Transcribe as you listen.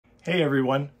Hey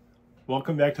everyone,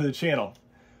 welcome back to the channel.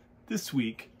 This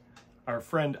week, our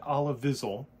friend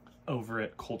Olivizzle over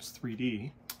at Colts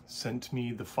 3D sent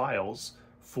me the files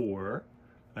for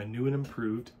a new and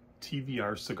improved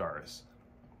TVR Sagaris.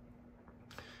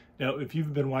 Now, if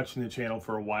you've been watching the channel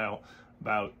for a while,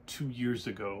 about 2 years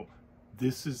ago,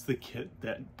 this is the kit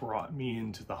that brought me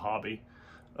into the hobby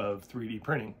of 3D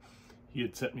printing. He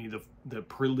had sent me the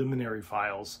preliminary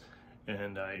files,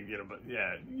 and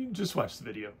you just watch the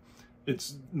video.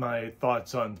 It's my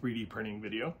thoughts on 3D printing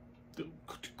video.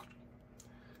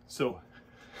 So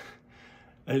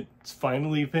it's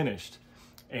finally finished,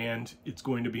 and it's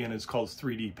going to be in his Colts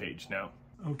 3D page now.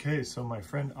 Okay, so my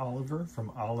friend Oliver from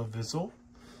Olivizzle,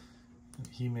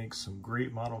 he makes some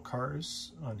great model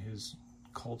cars on his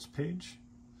Colts page.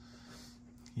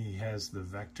 He has the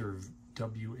Vector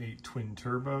W8 Twin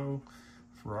Turbo,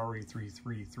 Ferrari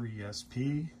 333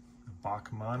 SP, the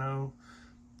Bach Mono,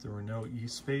 the Renault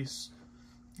E-Space,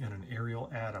 and an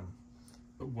Aerial Atom.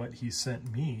 But what he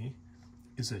sent me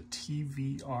is a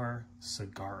TVR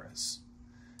Sagaris.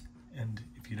 And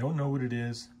if you don't know what it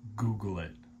is, Google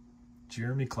it.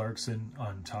 Jeremy Clarkson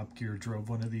on Top Gear drove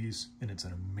one of these, and it's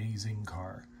an amazing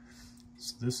car.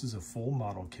 So this is a full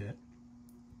model kit.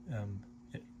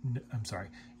 I'm sorry,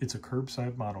 it's a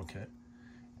curbside model kit,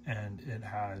 and it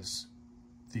has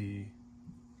the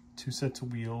 2 sets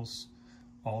of wheels,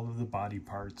 all of the body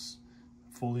parts,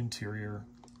 full interior.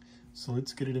 So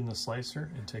let's get it in the slicer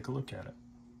and take a look at it.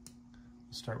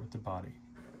 Let's start with the body.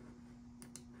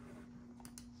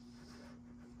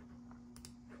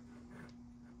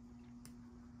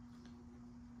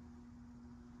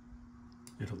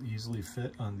 It'll easily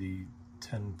fit on the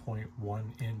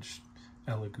 10.1 inch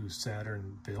Elegoo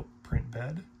Saturn built print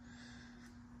bed.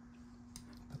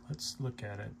 But let's look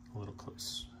at it a little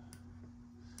close.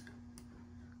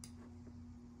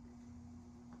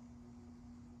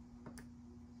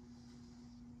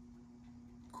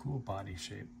 Cool body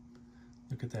shape.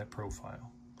 Look at that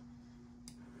profile.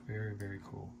 Very, very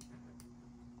cool.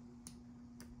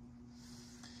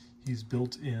 He's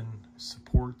built in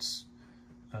supports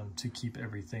to keep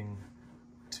everything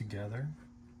together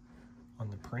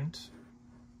on the print.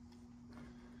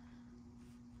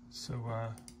 So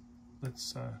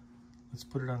let's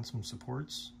put it on some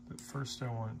supports, but first I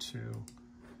want to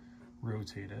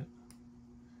rotate it,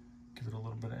 give it a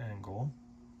little bit of angle.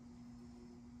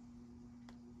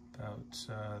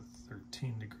 About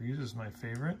 13 degrees is my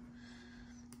favorite,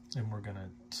 and we're gonna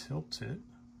tilt it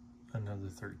another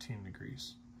 13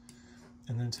 degrees,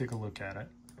 and then take a look at it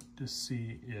to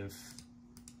see if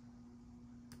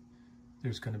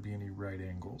there's gonna be any right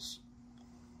angles.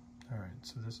 All right,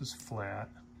 so this is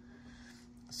flat.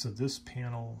 So this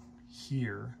panel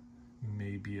here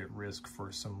may be at risk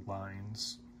for some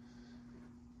lines.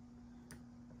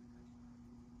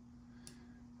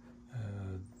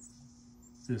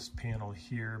 This panel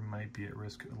here might be at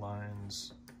risk of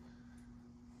lines.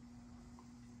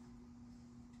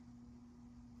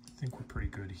 I think we're pretty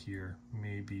good here.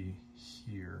 Maybe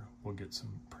here we'll get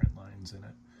some print lines in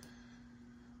it.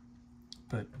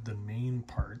 But the main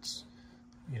parts,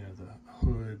 you know, the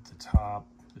hood, the top,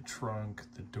 the trunk,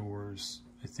 the doors,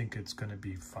 I think it's going to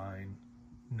be fine.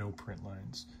 No print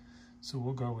lines. So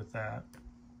we'll go with that.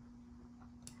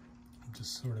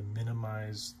 Just sort of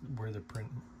minimize where the print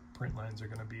lines are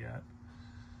going to be at.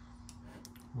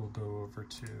 We'll go over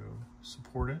to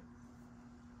support it.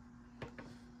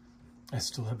 I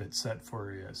still have it set for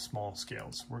a small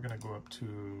scale, so we're going to go up to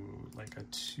like a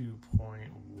 2.1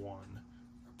 or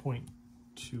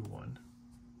 0.21.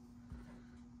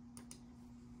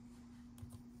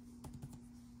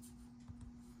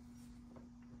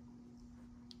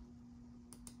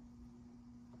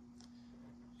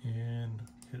 And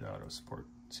hit auto support,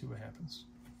 see what happens.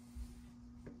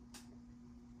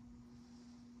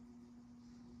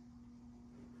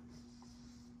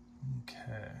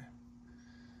 Okay,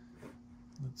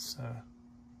 let's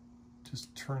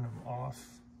just turn them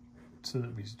off so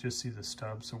that we just see the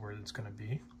stub, so where it's going to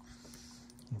be.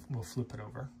 We'll flip it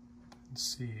over and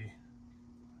see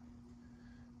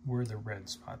where the red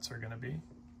spots are going to be.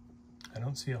 I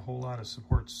don't see a whole lot of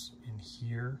supports in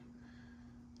here,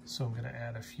 so I'm going to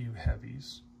add a few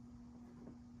heavies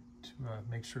to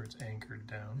make sure it's anchored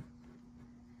down.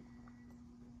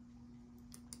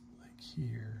 Like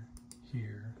here,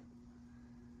 here,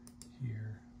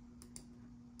 here.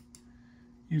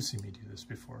 You've seen me do this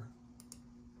before.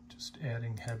 Just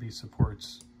adding heavy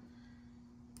supports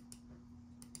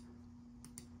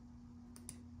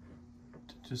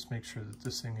to just make sure that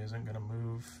this thing isn't going to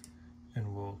move,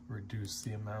 and will reduce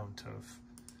the amount of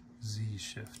Z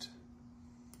shift.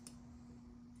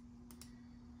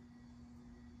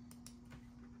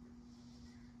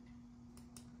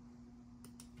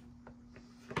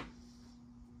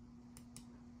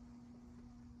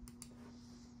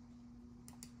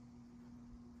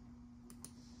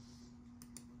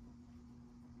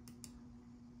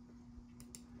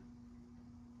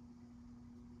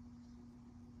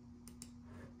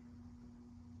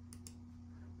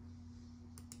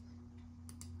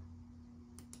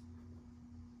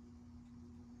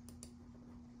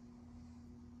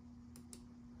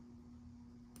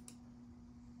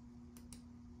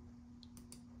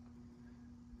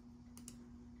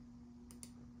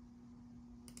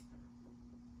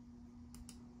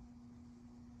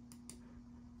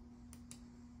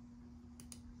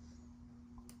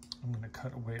 I'm going to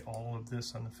cut away all of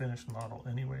this on the finished model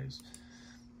anyways,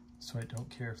 so I don't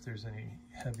care if there's any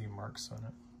heavy marks on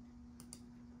it.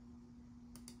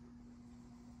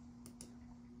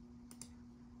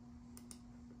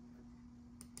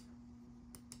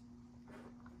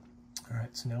 All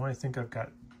right, so now I think I've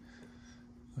got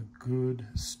a good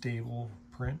stable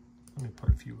print. Let me put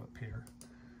a few up here.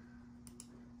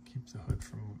 Keep the hood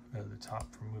from the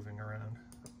top from moving around.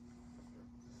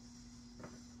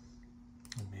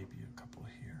 And maybe a couple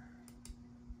here.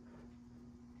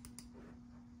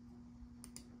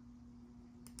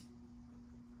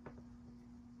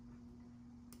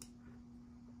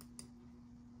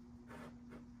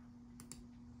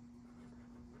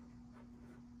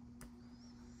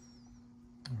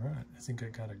 All right, I think I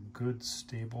got a good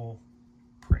stable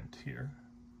print here.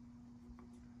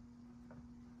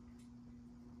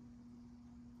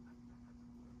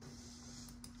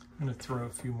 I'm going to throw a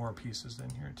few more pieces in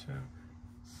here too.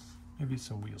 Maybe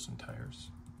some wheels and tires.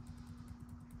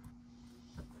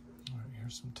 All right,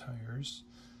 here's some tires.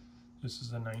 This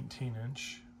is a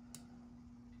 19-inch.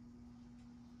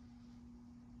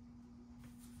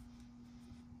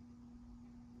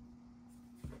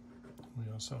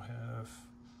 We also have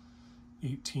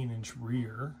 18-inch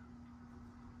rear.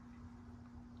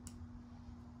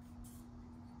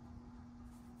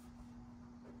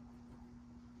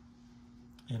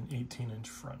 And 18-inch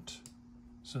front,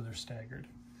 so they're staggered.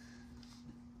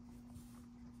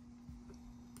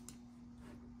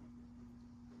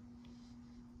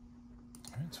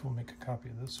 All right, so we'll make a copy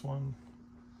of this one.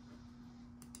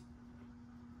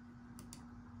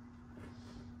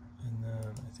 And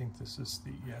then I think this is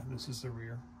the, this is the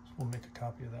rear. So we'll make a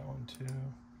copy of that one too.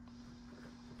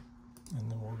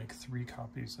 And then we'll make 3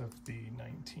 copies of the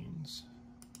 19s.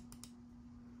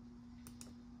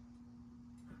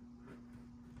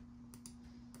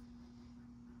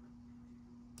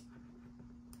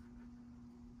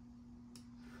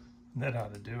 That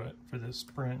ought to do it for this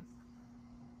print.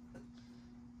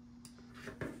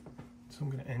 So I'm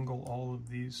going to angle all of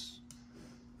these.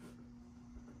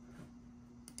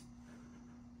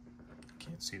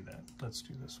 Can't see that. Let's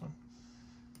do this one.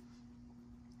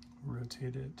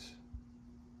 Rotate it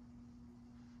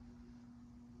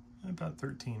about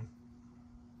 13.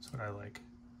 That's what I like.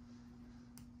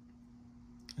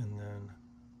 And then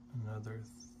another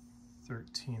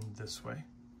 13 this way.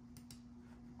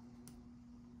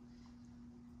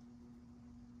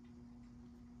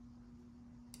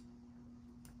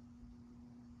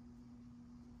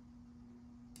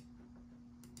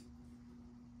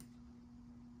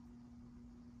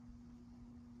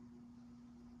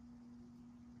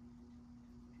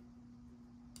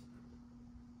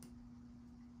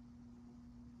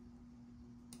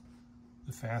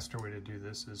 The faster way to do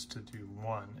this is to do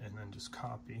one and then just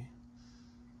copy.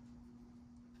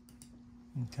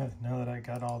 Okay, now that I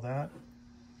got all that,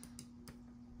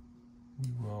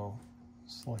 we will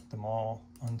select them all,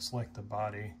 unselect the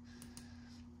body,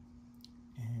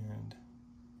 and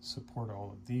support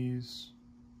all of these.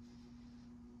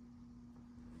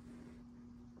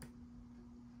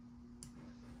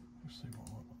 Actually,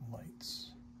 we'll want lights.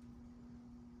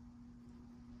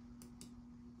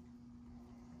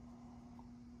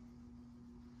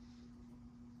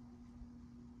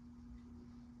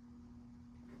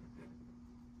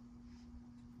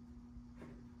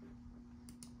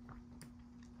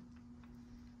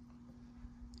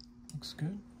 Looks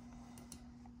good.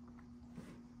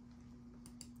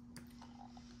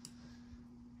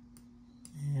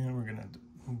 And we're gonna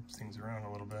move things around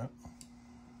a little bit.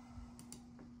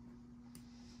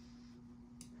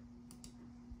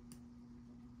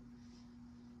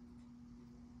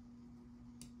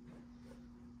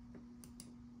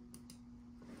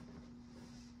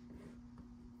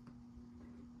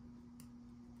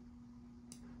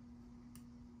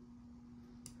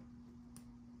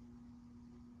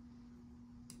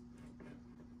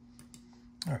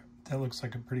 That looks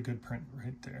like a pretty good print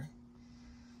right there.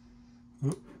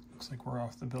 Oop, looks like we're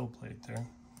off the build plate there.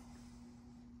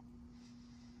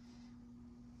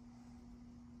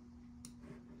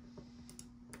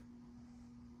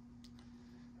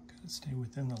 Gotta stay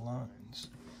within the lines.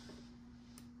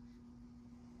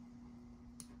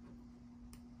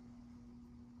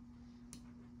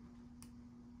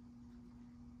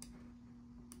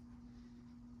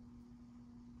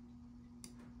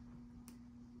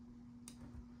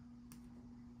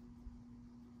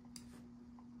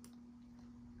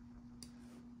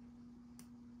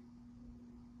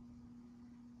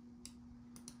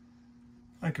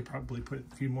 I could probably put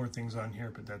a few more things on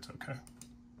here, but that's okay.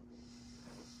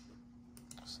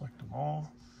 Select them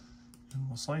all, and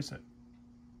we'll slice it.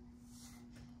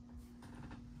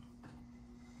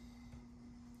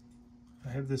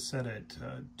 I have this set at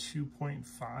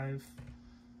 2.5,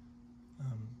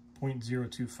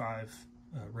 0.025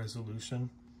 resolution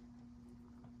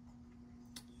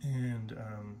and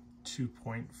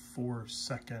 2.4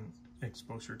 second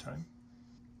exposure time.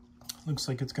 Looks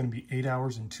like it's going to be 8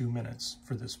 hours and 2 minutes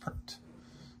for this print.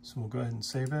 So we'll go ahead and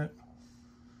save it.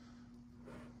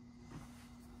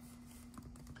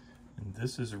 And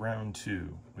this is round 2.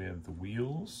 We have the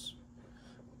wheels,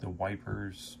 the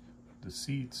wipers, the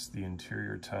seats, the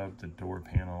interior tub, the door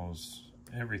panels,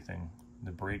 everything,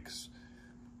 the brakes.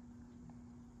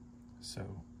 So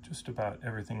just about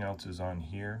everything else is on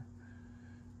here.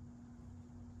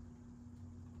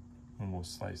 And we'll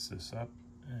slice this up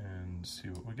and see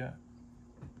what we got.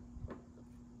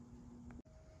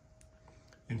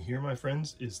 And here, my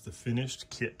friends, is the finished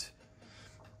kit.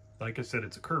 Like I said,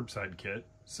 it's a curbside kit,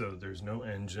 so there's no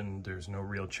engine, there's no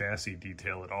real chassis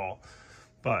detail at all.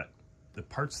 But the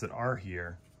parts that are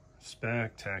here,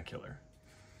 spectacular.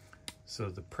 So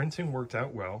the printing worked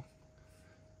out well.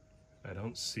 I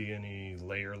don't see any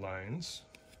layer lines.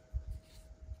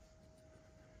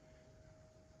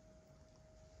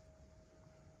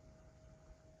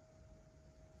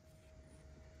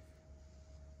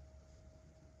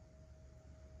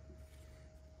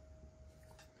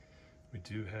 We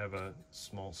do have a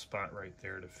small spot right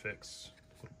there to fix,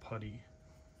 a little putty.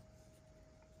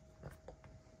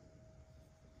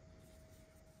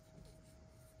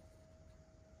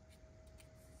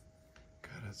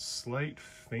 Got a slight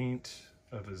feint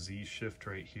of a Z shift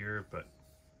right here, but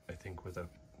I think with a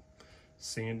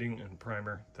sanding and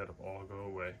primer, that'll all go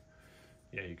away.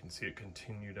 Yeah, you can see it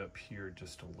continued up here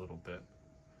just a little bit.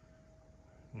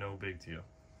 No big deal.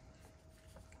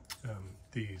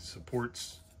 The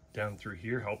supports down through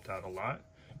here helped out a lot.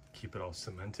 Keep it all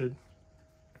cemented.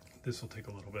 This will take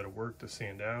a little bit of work to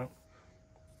sand out,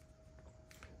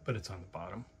 but it's on the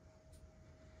bottom.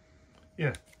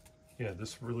 Yeah,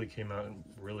 this really came out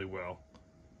really well.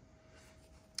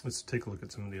 Let's take a look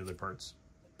at some of the other parts.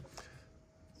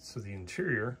 So the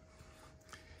interior,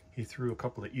 he threw a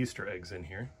couple of Easter eggs in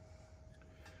here.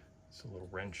 It's a little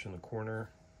wrench in the corner,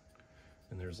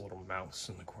 and there's a little mouse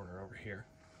in the corner over here.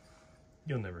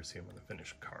 You'll never see them on the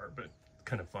finished car, but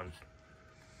kind of fun.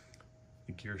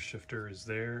 The gear shifter is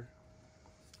there,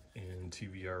 and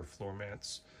TVR floor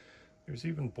mats. There's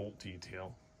even bolt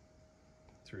detail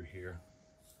through here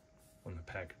on the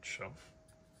package shelf.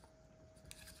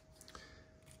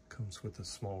 Comes with a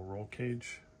small roll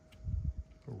cage,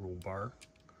 a roll bar.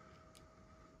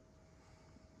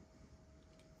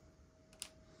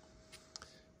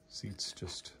 Seats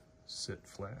just sit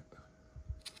flat.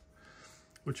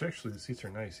 Which actually, the seats are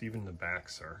nice. Even the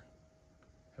backs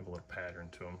have a little pattern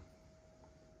to them.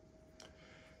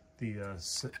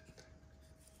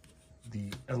 The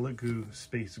Elegoo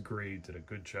Space Gray did a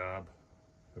good job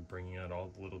of bringing out all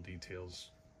the little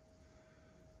details.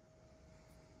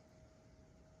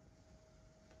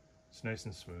 It's nice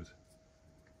and smooth.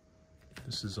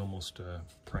 This is almost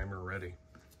primer ready.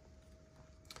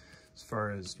 As far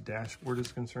as dashboard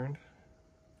is concerned,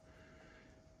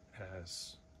 it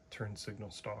has turn signal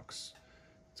stalks.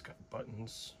 It's got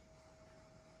buttons.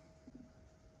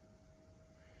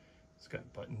 It's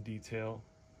got button detail.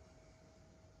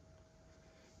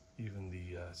 Even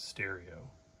the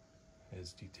stereo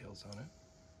has details on it.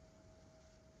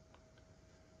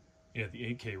 Yeah, the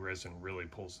 8K resin really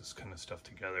pulls this kind of stuff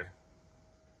together.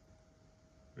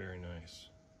 Very nice.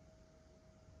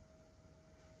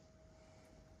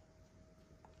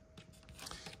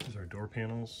 Here's our door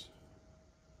panels.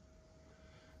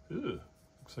 Ooh,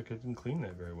 looks like I didn't clean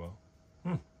that very well.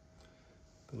 But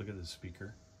look at this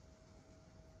speaker.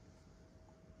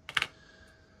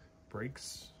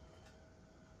 Brakes.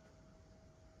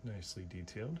 Nicely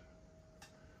detailed.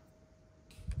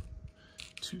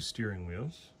 2 steering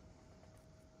wheels.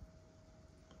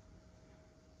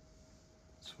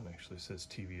 This one actually says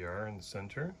TVR in the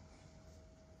center.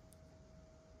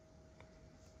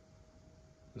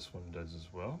 This one does as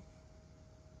well.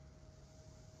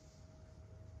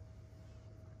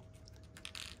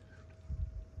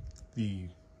 The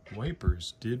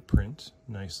wipers did print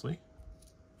nicely.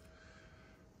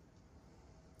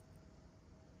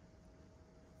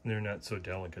 They're not so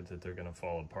delicate that they're going to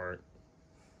fall apart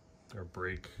or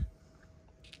break.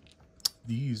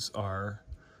 These are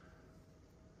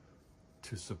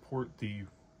to support the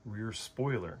rear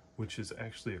spoiler, which is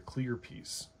actually a clear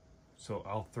piece. So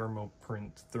I'll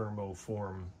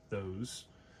thermoform those,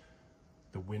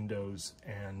 the windows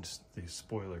and the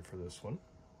spoiler for this one.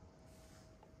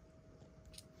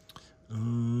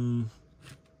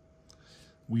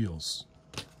 Wheels.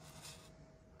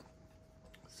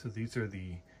 So these are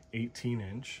the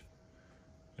 18-inch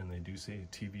and they do say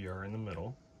TVR in the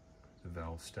middle, the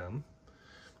valve stem.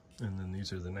 And then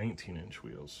these are the 19-inch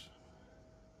wheels.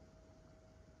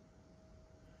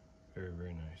 Very,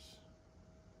 very nice.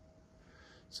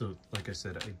 So, like I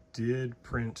said, I did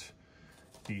print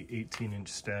the 18-inch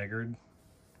staggered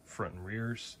front and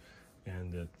rears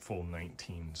and the full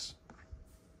 19s.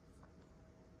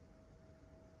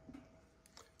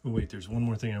 Oh wait, there's one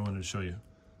more thing I wanted to show you.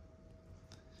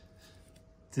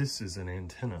 This is an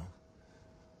antenna.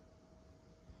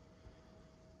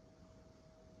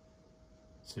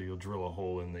 So you'll drill a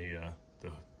hole in the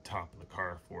top of the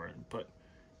car for it. But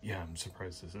yeah, I'm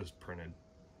surprised this is printed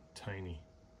tiny.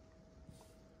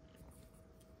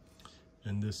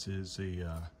 And this is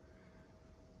a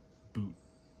boot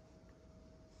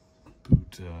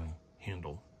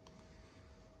handle.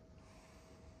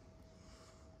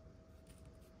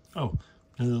 Oh,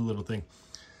 another little thing.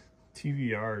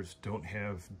 TVRs don't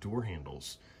have door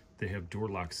handles. They have door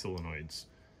lock solenoids.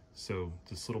 So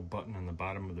this little button on the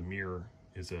bottom of the mirror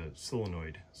is a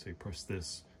solenoid. So you press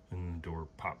this and the door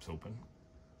pops open.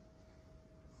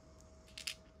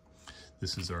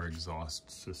 This is our exhaust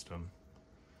system.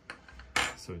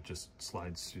 So it just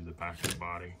slides through the back of the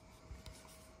body.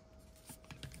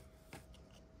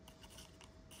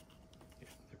 Yeah,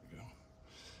 there we go.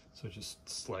 So it just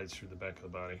slides through the back of the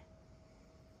body.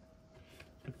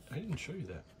 I didn't show you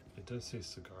that. It does say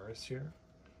Sagaris here,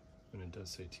 and it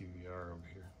does say TVR over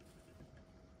here.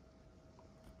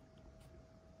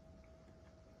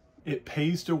 It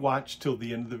pays to watch till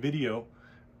the end of the video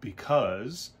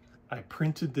because I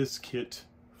printed this kit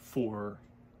for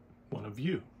one of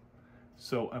you.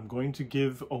 So I'm going to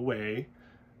give away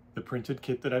the printed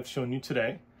kit that I've shown you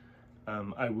today.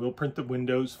 I will print the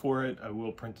windows for it. I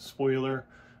will print the spoiler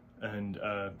and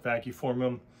vacuum form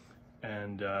them,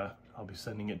 and I'll be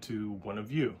sending it to one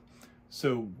of you.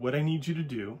 So what I need you to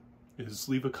do is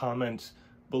leave a comment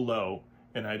below,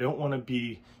 and I don't want to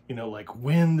be, you know, like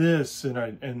win this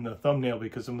in the thumbnail,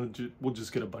 because we'll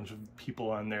just get a bunch of people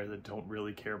on there that don't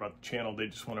really care about the channel. They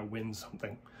just want to win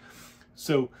something.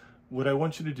 So what I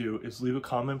want you to do is leave a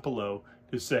comment below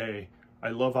to say, I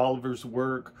love Oliver's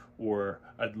work, or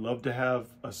I'd love to have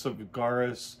a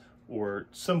Sagaris, or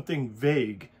something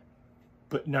vague,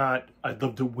 but not, I'd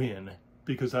love to win,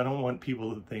 because I don't want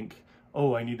people to think,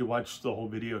 oh, I need to watch the whole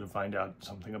video to find out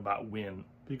something about win,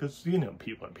 because, you know,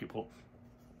 people are people.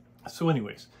 So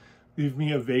anyways, leave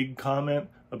me a vague comment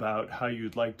about how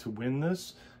you'd like to win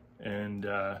this, and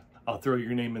I'll throw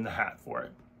your name in the hat for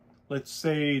it. Let's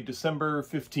say December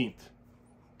 15th.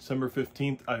 December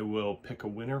 15th, I will pick a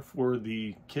winner for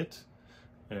the kit,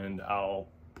 and I'll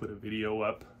put a video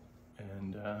up,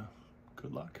 and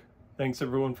good luck. Thanks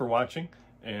everyone for watching,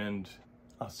 and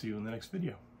I'll see you in the next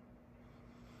video.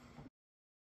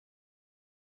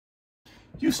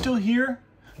 You still here?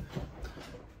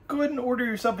 Go ahead and order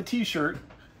yourself a t-shirt,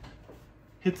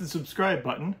 hit the subscribe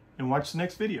button, and watch the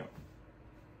next video.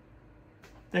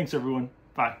 Thanks everyone.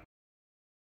 Bye.